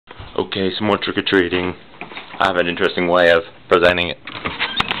Okay, some more trick-or-treating. I have an interesting way of presenting it.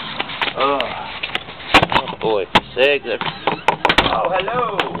 Oh boy, say good. Oh,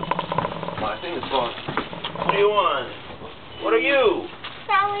 hello! My thing is going. What do you want? What are you?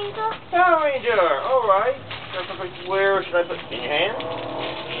 Power Ranger. Power Ranger! Alright. Where should I put it? In your hand?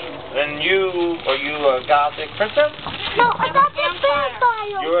 And you, are you a gothic princess? No, I got this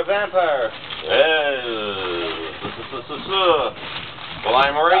vampire. You're a vampire. Well,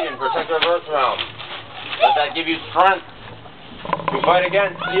 I'm RAIDEN, protector of Earth realm. Does that give you strength to fight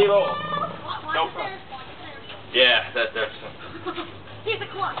against evil? No. Yeah, that's. He's a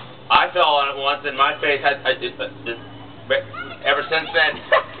club. I fell on it once, and my face had. Ever since then.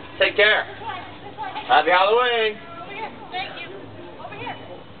 Take care. Happy Halloween. Over here. Thank you. Over here.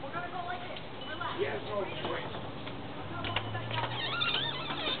 We're gonna go like this.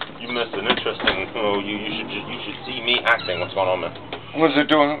 You missed an interesting. Oh, you should see me acting. What's going on, man? What was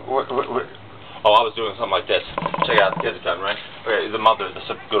it doing? What? Oh, I was doing something like this. Check it out, the kids are coming, right? Okay, the mother, the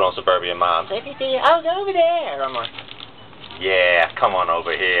good old suburban mom. I was over there. I'm like, yeah, come on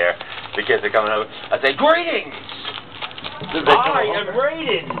over here. The kids are coming over. I say, greetings! I am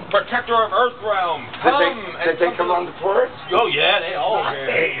RAIDEN, protector of Earth realm. Did they come on the porch? Oh yeah, they all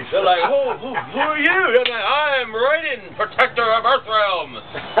came. They're like, who are you? They're like, I am RAIDEN, protector of Earth realm,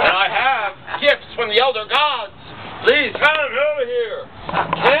 and I have gifts from the elder gods. Please come over here.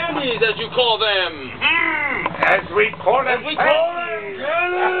 Candies, as you call them. As we call them.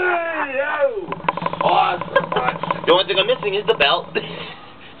 Awesome. The only thing I'm missing is the belt.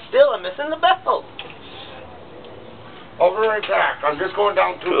 Still, I'm missing the belt. I'll be right back. I'm just going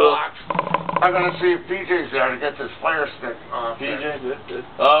down 2 blocks. I'm going to see if PJ's there to get this fire stick off. PJ?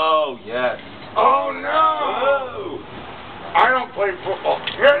 Oh, yes. Oh, no. I don't play football.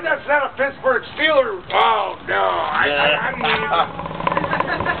 Yeah, that's not a Pittsburgh Steelers. Oh, no. I'm leaving.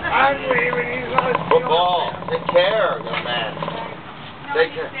 I'm leaving. He's not a Steelers. Football. Take care, young man.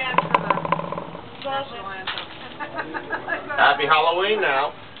 Take care. Happy Halloween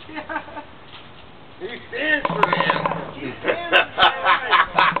now. He stands for them. You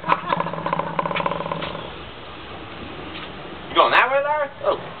going that way, Larry?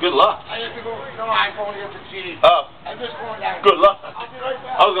 Oh, good luck. I have to go. No, I'm going to get the cheese. Oh. I'm just going down. Good luck. I'll be right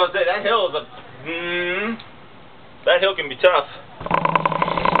back. I was going to say, that hill is a... that hill can be tough.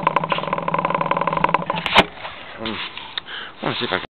 I want to see if I can...